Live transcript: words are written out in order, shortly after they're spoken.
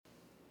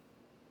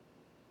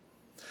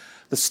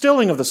The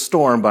stilling of the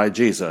storm by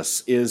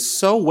Jesus is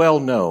so well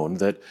known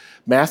that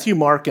Matthew,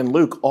 Mark, and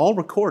Luke all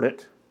record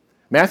it.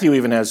 Matthew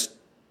even has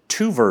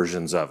two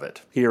versions of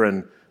it, here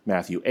in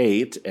Matthew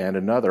 8 and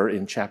another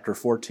in chapter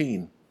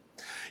 14.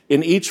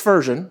 In each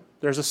version,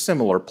 there's a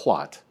similar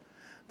plot.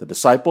 The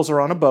disciples are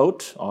on a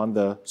boat on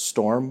the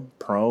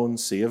storm-prone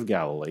Sea of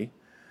Galilee.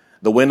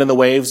 The wind and the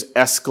waves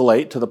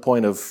escalate to the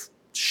point of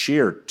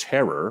sheer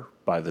terror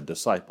by the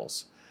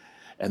disciples.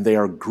 And they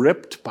are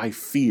gripped by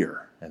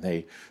fear, and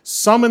they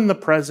summon the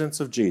presence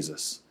of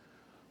Jesus,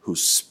 who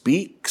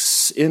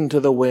speaks into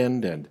the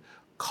wind and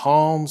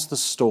calms the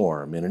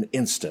storm in an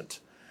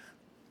instant,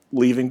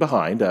 leaving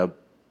behind a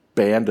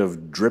band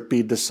of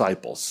drippy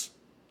disciples,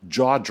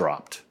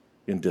 jaw-dropped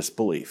in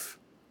disbelief.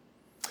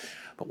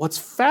 But what's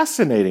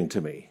fascinating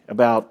to me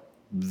about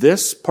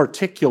this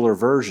particular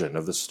version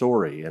of the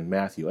story in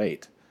Matthew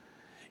 8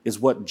 is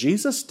what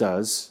Jesus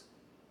does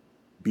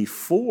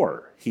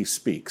before he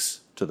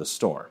speaks to the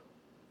storm.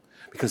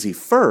 Because he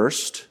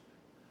first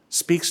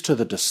speaks to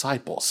the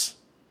disciples.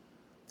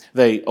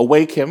 They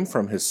awake him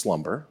from his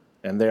slumber,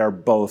 and they are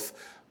both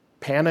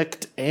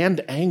panicked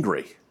and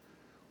angry.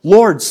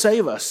 "Lord,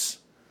 save us!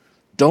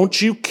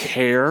 Don't you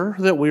care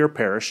that we are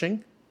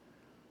perishing?"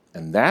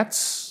 And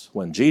that's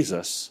when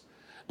Jesus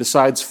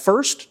decides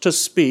first to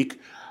speak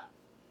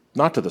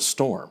not to the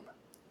storm,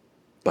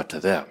 but to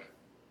them.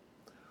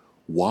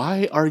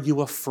 "Why are you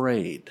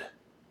afraid,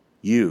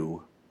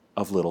 you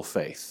of little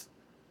faith?"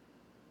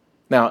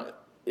 Now,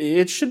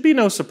 it should be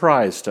no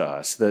surprise to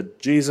us that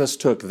Jesus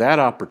took that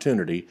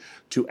opportunity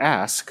to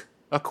ask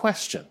a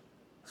question.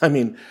 I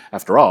mean,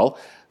 after all,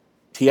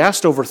 he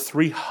asked over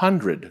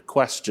 300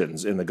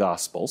 questions in the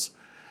Gospels.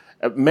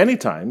 Many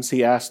times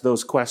he asked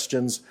those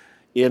questions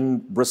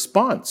in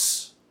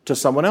response to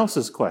someone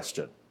else's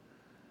question.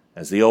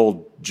 As the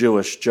old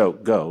Jewish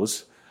joke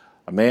goes,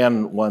 a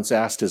man once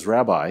asked his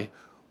rabbi,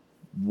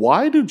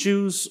 "Why do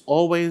Jews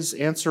always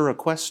answer a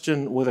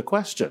question with a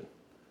question?"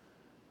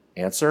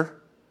 Answer: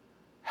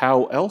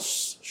 how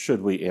else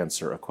should we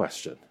answer a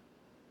question?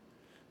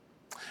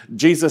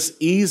 Jesus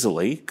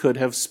easily could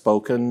have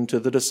spoken to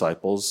the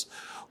disciples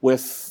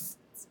with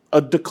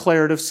a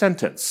declarative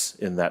sentence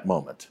in that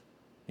moment.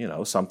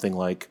 Something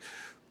like,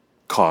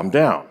 "Calm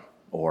down,"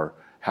 or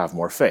 "Have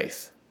more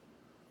faith."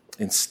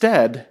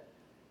 Instead,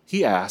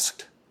 he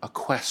asked a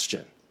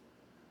question.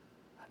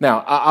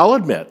 Now, I'll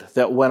admit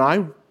that when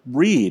I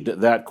read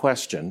that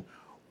question,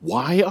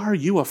 "Why are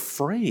you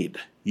afraid,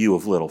 you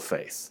of little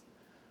faith?"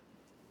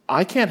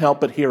 I can't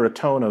help but hear a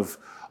tone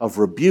of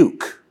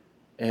rebuke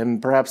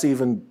and perhaps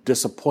even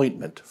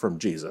disappointment from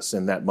Jesus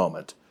in that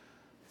moment.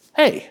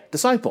 "Hey,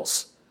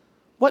 disciples,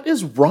 what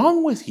is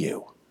wrong with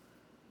you?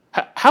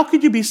 How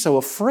could you be so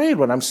afraid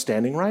when I'm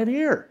standing right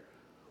here?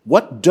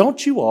 What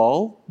don't you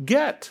all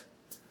get?"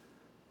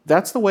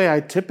 That's the way I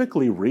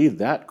typically read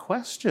that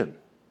question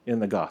in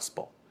the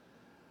gospel.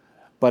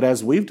 But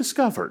as we've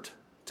discovered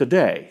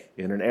today,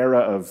 in an era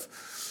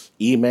of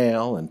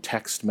email and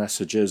text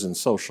messages and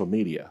social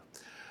media,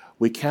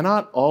 we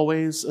cannot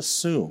always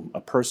assume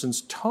a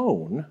person's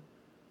tone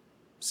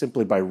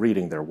simply by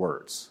reading their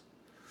words.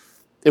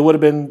 It would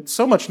have been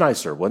so much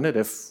nicer, wouldn't it,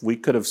 if we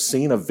could have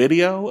seen a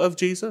video of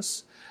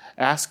Jesus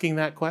asking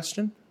that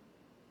question?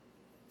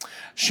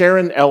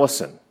 Sharon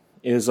Ellison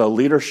is a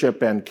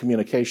leadership and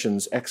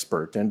communications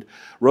expert and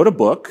wrote a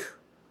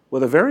book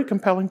with a very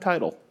compelling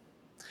title,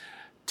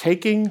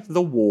 "Taking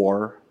the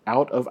War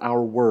Out of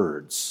Our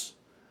Words: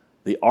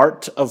 The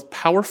Art of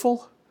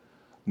Powerful,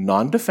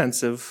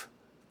 Non-Defensive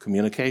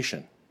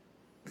Communication."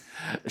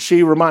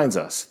 She reminds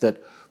us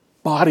that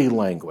body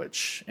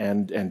language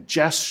and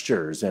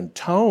gestures and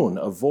tone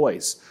of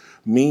voice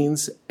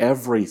means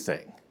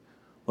everything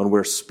when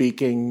we're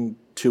speaking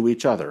to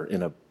each other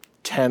in a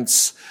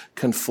tense,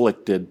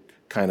 conflicted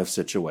kind of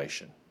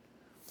situation.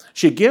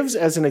 She gives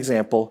as an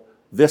example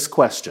this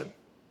question: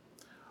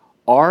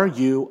 "Are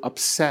you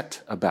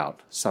upset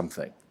about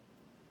something?"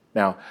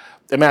 Now,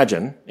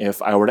 imagine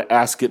if I were to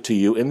ask it to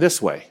you in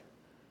this way: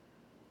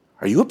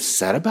 "Are you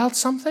upset about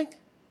something?"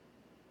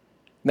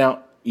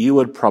 Now, you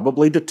would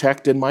probably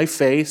detect in my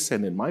face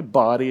and in my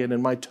body and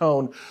in my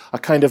tone a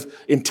kind of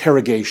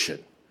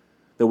interrogation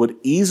that would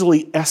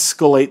easily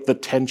escalate the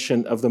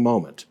tension of the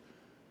moment.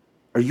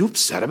 "Are you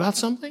upset about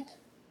something?"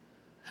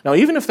 Now,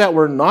 even if that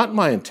were not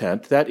my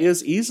intent, that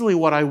is easily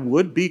what I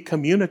would be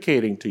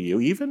communicating to you,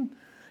 even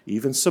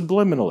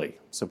subliminally,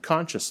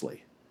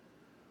 subconsciously.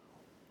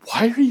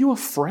 Why are you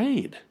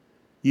afraid,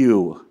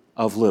 you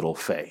of little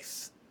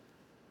faith?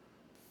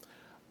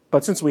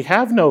 But since we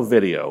have no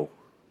video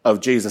of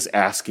Jesus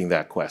asking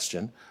that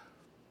question,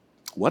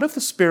 what if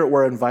the Spirit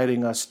were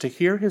inviting us to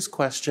hear his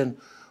question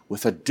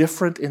with a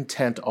different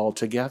intent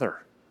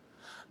altogether?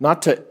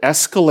 Not to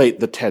escalate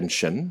the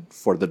tension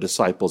for the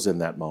disciples in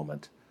that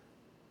moment,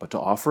 but to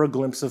offer a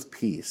glimpse of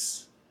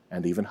peace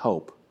and even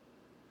hope.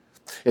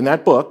 In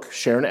that book,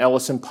 Sharon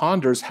Ellison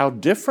ponders how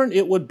different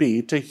it would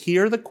be to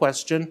hear the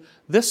question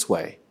this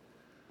way: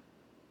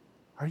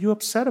 "Are you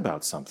upset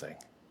about something?"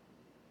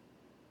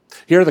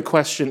 Here the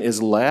question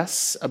is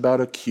less about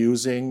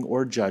accusing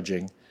or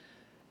judging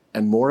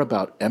and more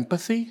about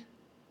empathy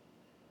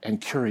and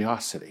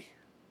curiosity.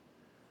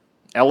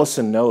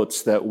 Ellison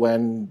notes that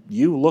when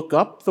you look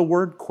up the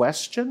word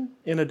question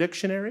in a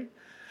dictionary,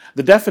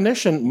 the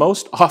definition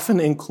most often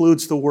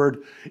includes the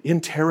word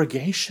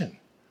interrogation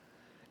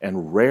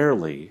and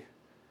rarely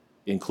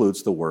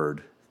includes the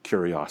word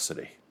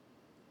curiosity.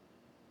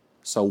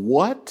 So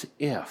what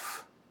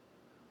if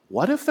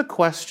the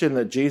question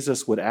that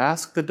Jesus would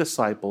ask the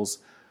disciples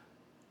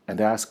and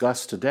ask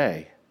us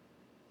today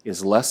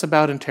is less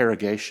about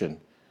interrogation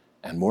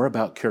and more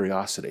about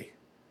curiosity?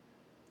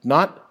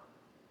 Not,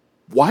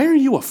 why are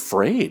you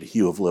afraid,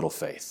 you of little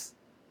faith?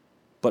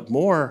 But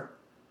more,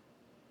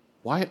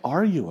 why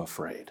are you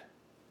afraid?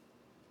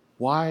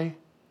 Why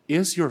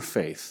is your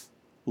faith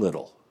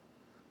little?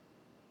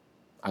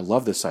 I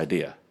love this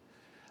idea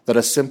that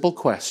a simple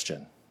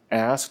question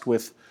asked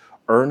with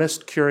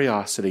earnest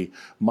curiosity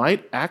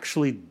might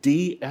actually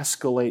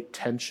de-escalate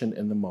tension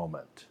in the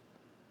moment.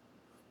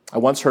 I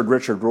once heard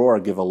Richard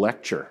Rohr give a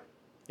lecture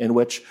in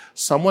which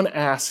someone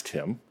asked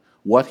him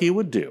what he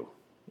would do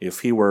if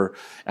he were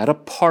at a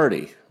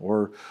party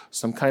or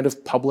some kind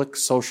of public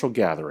social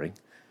gathering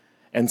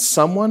and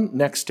someone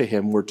next to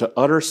him were to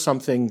utter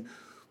something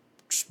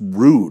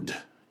rude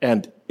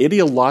and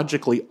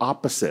ideologically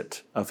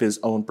opposite of his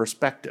own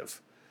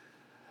perspective.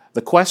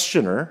 The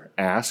questioner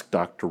asked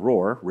Dr.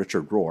 Rohr,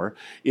 Richard Rohr,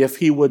 if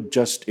he would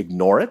just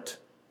ignore it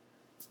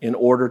in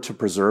order to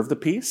preserve the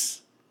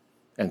peace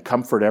and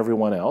comfort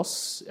everyone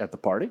else at the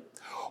party,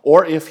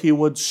 or if he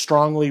would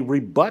strongly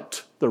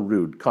rebut the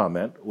rude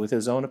comment with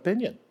his own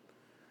opinion.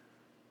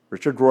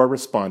 Richard Rohr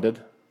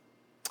responded,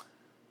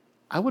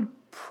 I would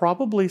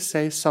probably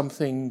say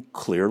something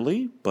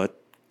clearly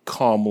but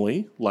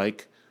calmly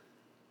like,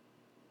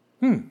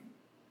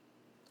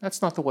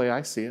 that's not the way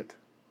I see it.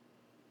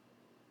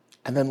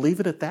 And then leave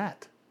it at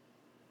that.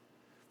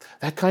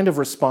 That kind of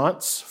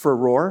response for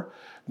Rohr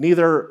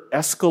neither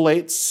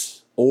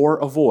escalates or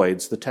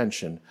avoids the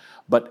tension,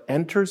 but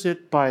enters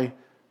it by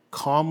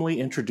calmly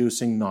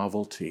introducing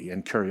novelty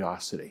and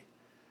curiosity.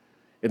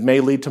 It may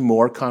lead to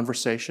more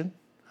conversation,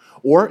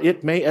 or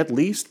it may at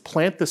least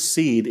plant the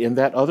seed in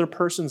that other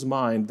person's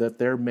mind that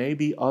there may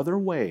be other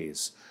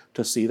ways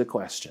to see the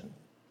question.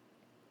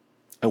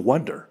 I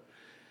wonder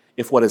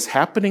if what is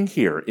happening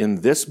here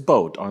in this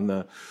boat on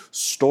the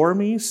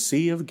stormy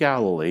Sea of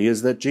Galilee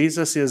is that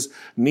Jesus is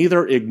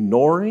neither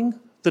ignoring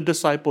the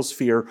disciples'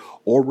 fear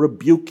or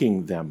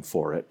rebuking them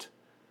for it,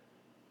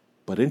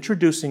 but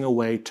introducing a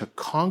way to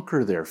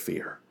conquer their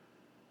fear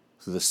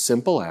through the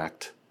simple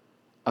act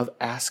of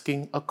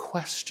asking a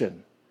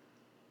question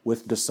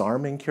with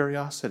disarming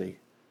curiosity.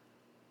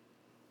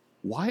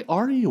 Why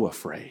are you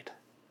afraid?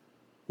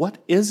 What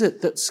is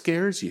it that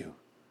scares you?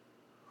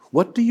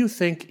 What do you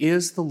think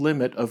is the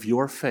limit of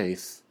your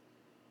faith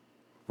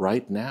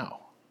right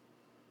now?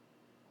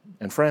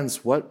 And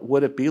friends, what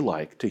would it be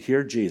like to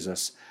hear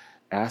Jesus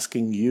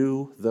asking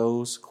you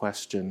those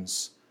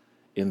questions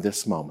in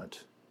this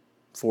moment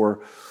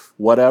for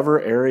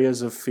whatever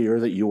areas of fear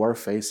that you are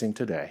facing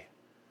today?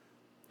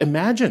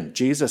 Imagine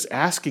Jesus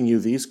asking you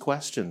these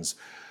questions,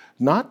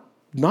 not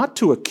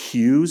to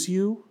accuse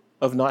you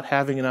of not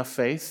having enough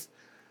faith,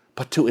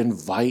 but to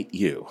invite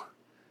you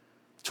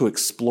to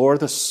explore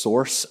the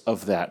source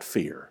of that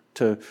fear,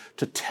 to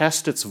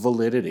test its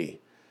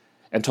validity,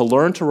 and to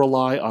learn to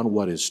rely on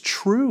what is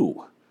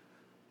true,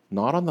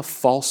 not on the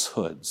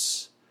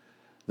falsehoods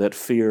that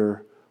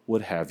fear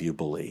would have you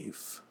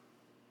believe.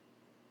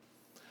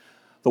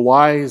 The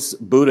wise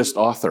Buddhist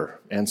author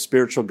and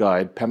spiritual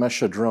guide Pema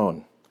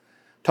Chodron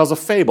tells a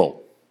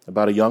fable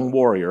about a young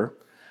warrior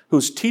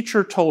whose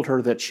teacher told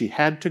her that she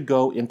had to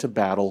go into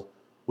battle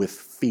with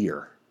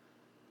fear.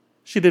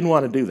 She didn't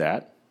want to do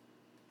that.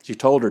 She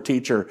told her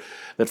teacher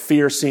that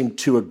fear seemed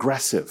too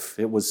aggressive.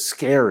 It was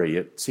scary.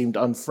 It seemed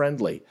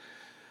unfriendly.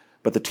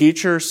 But the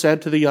teacher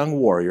said to the young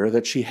warrior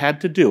that she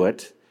had to do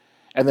it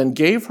and then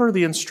gave her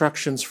the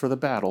instructions for the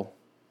battle.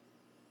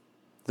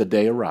 The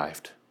day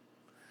arrived.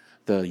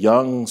 The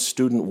young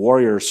student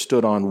warrior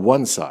stood on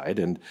one side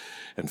and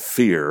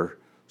fear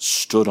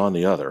stood on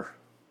the other.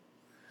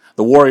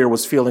 The warrior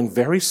was feeling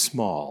very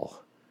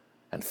small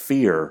and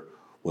fear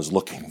was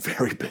looking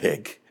very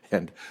big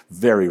and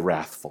very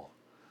wrathful.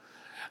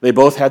 They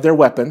both had their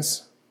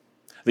weapons.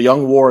 The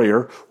young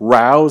warrior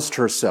roused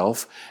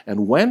herself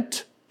and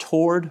went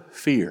toward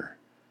fear.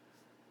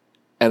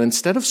 And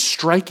instead of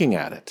striking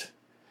at it,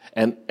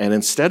 and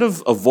instead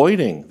of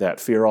avoiding that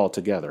fear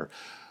altogether,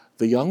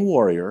 the young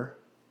warrior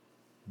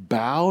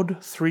bowed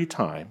 3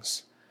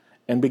 times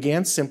and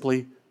began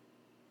simply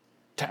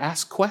to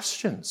ask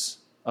questions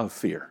of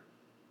fear.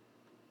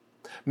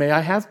 May I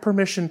have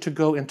permission to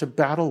go into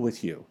battle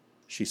with you?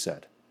 She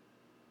said.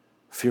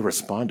 Fear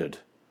responded,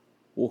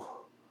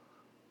 well,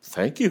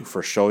 thank you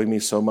for showing me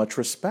so much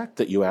respect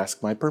that you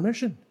ask my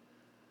permission.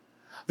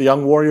 The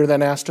young warrior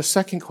then asked a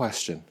second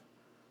question.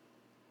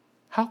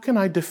 How can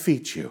I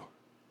defeat you?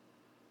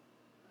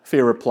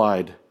 Fear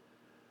replied,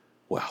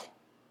 well,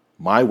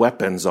 my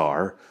weapons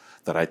are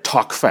that I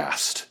talk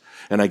fast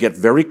and I get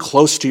very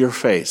close to your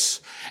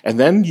face, and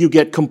then you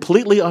get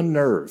completely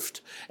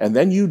unnerved, and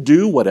then you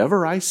do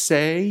whatever I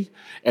say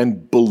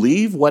and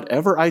believe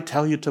whatever I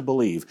tell you to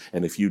believe.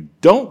 And if you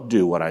don't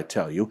do what I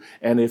tell you,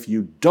 and if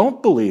you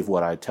don't believe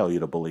what I tell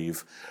you to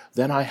believe,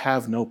 then I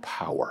have no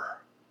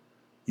power.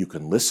 You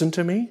can listen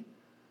to me,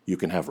 you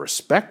can have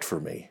respect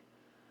for me,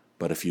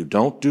 but if you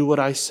don't do what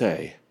I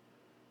say,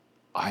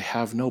 I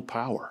have no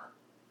power.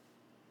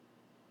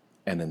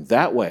 And in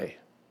that way,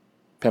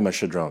 Pema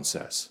Chodron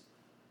says,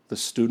 the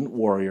student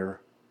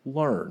warrior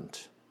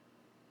learned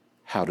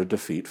how to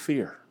defeat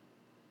fear.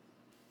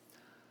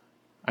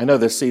 I know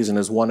this season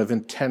is one of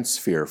intense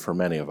fear for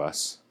many of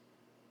us.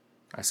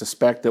 I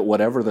suspect that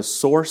whatever the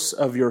source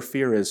of your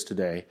fear is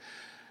today,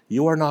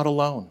 you are not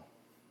alone.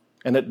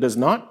 And it does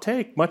not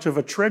take much of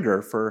a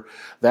trigger for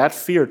that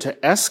fear to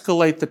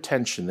escalate the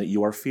tension that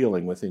you are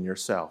feeling within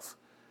yourself.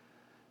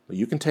 But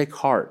you can take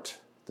heart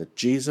that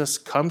Jesus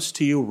comes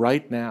to you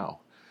right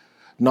now,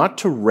 not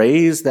to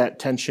raise that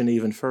tension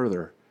even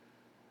further,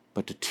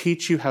 but to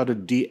teach you how to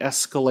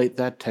de-escalate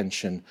that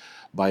tension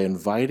by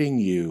inviting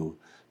you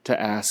to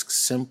ask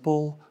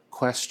simple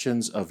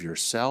questions of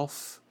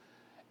yourself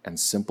and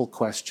simple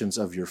questions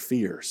of your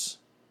fears.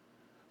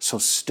 So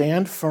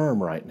stand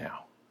firm right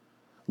now.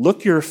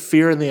 Look your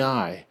fear in the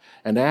eye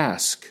and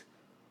ask,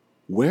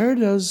 where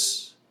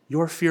does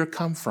your fear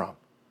come from?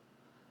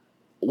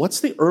 What's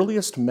the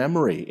earliest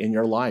memory in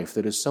your life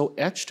that is so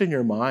etched in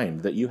your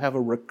mind that you have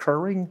a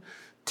recurring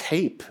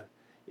tape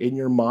in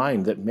your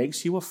mind that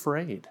makes you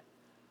afraid?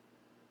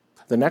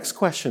 The next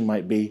question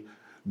might be,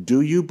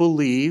 do you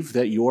believe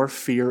that your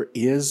fear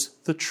is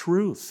the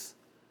truth?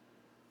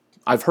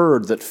 I've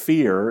heard that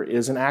fear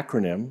is an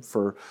acronym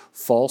for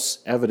false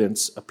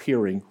evidence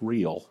appearing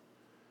real.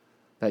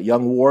 That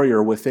young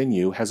warrior within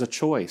you has a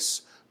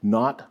choice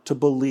not to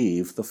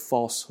believe the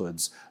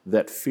falsehoods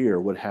that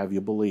fear would have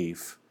you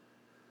believe.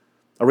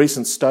 A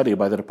recent study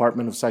by the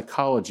Department of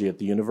Psychology at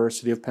the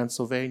University of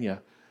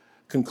Pennsylvania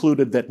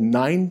concluded that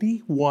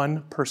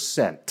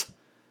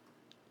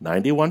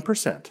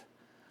 91%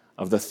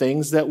 of the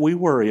things that we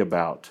worry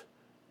about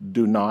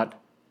do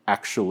not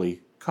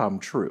actually come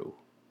true.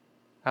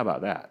 How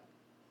about that?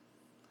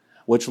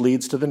 Which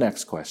leads to the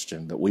next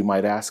question that we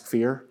might ask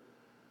fear.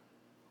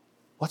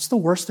 What's the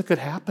worst that could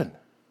happen?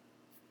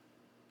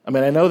 I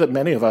mean, I know that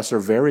many of us are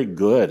very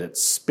good at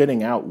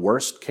spinning out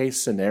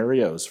worst-case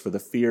scenarios for the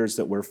fears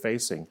that we're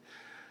facing.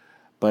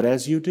 But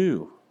as you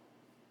do,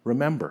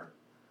 remember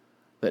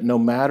that no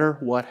matter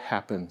what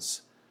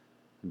happens,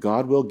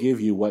 God will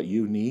give you what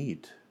you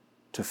need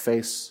to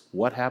face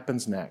what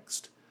happens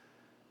next,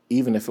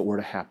 even if it were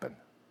to happen.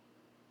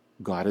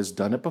 God has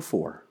done it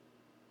before,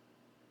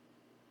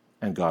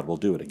 and God will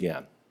do it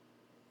again.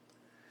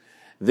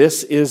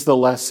 This is the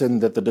lesson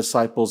that the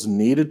disciples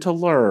needed to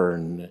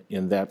learn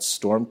in that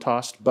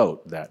storm-tossed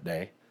boat that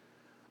day.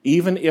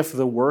 Even if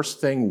the worst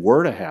thing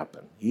were to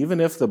happen, even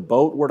if the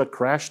boat were to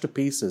crash to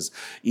pieces,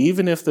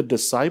 even if the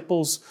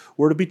disciples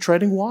were to be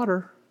treading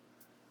water,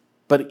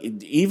 but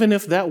even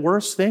if that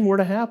worst thing were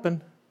to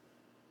happen,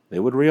 they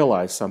would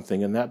realize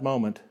something in that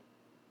moment.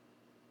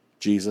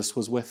 Jesus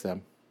was with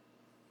them.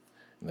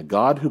 And the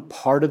God who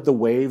parted the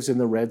waves in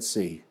the Red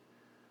Sea,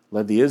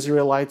 led the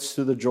Israelites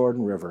through the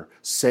Jordan River,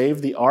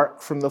 saved the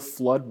ark from the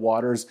flood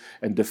waters,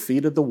 and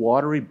defeated the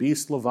watery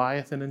beast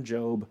Leviathan and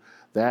Job,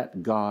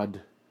 that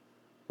God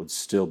would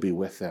still be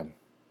with them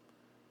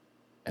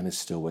and is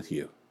still with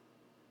you.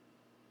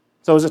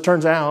 So as it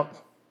turns out,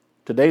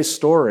 today's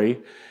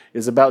story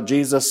is about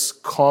Jesus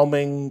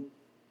calming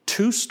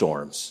two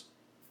storms,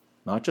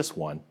 not just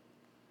one.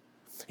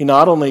 He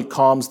not only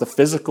calms the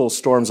physical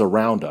storms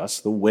around us,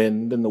 the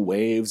wind and the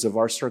waves of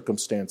our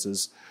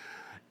circumstances,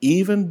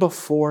 even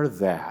before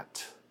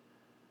that,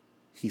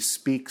 he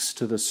speaks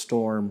to the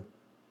storm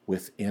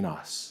within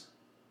us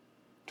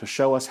to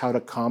show us how to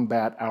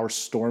combat our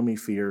stormy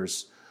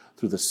fears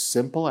through the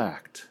simple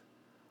act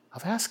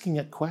of asking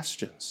it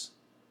questions.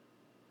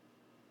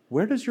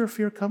 Where does your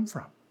fear come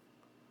from?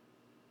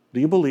 Do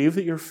you believe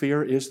that your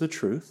fear is the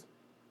truth?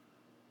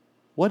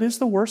 What is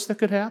the worst that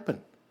could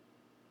happen?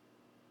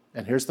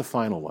 And here's the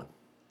final one.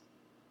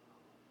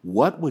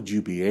 What would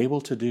you be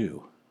able to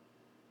do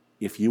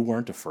if you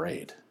weren't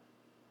afraid?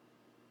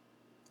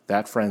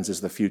 That, friends,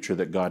 is the future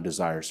that God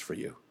desires for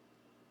you.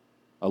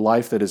 A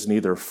life that is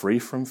neither free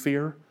from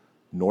fear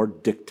nor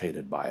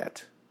dictated by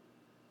it.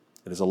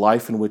 It is a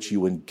life in which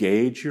you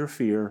engage your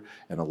fear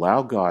and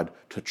allow God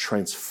to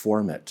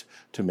transform it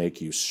to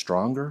make you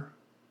stronger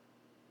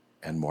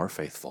and more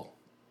faithful.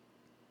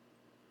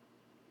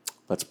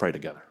 Let's pray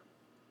together.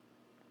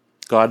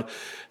 God,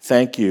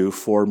 thank you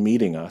for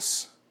meeting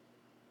us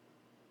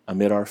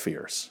amid our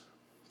fears.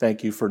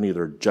 Thank you for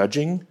neither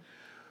judging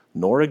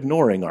nor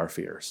ignoring our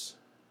fears,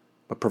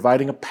 but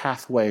providing a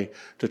pathway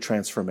to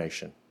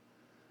transformation.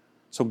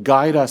 So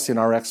guide us in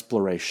our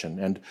exploration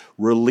and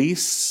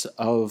release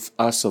of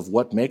us of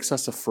what makes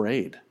us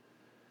afraid.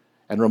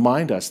 And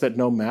remind us that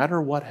no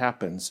matter what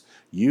happens,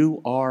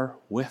 you are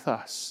with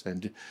us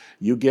and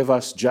you give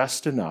us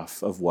just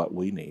enough of what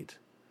we need.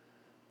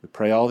 We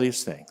pray all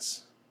these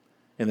things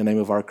In the name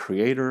of our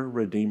Creator,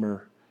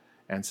 Redeemer,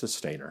 and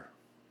Sustainer.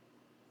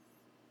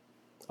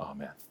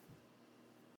 Amen.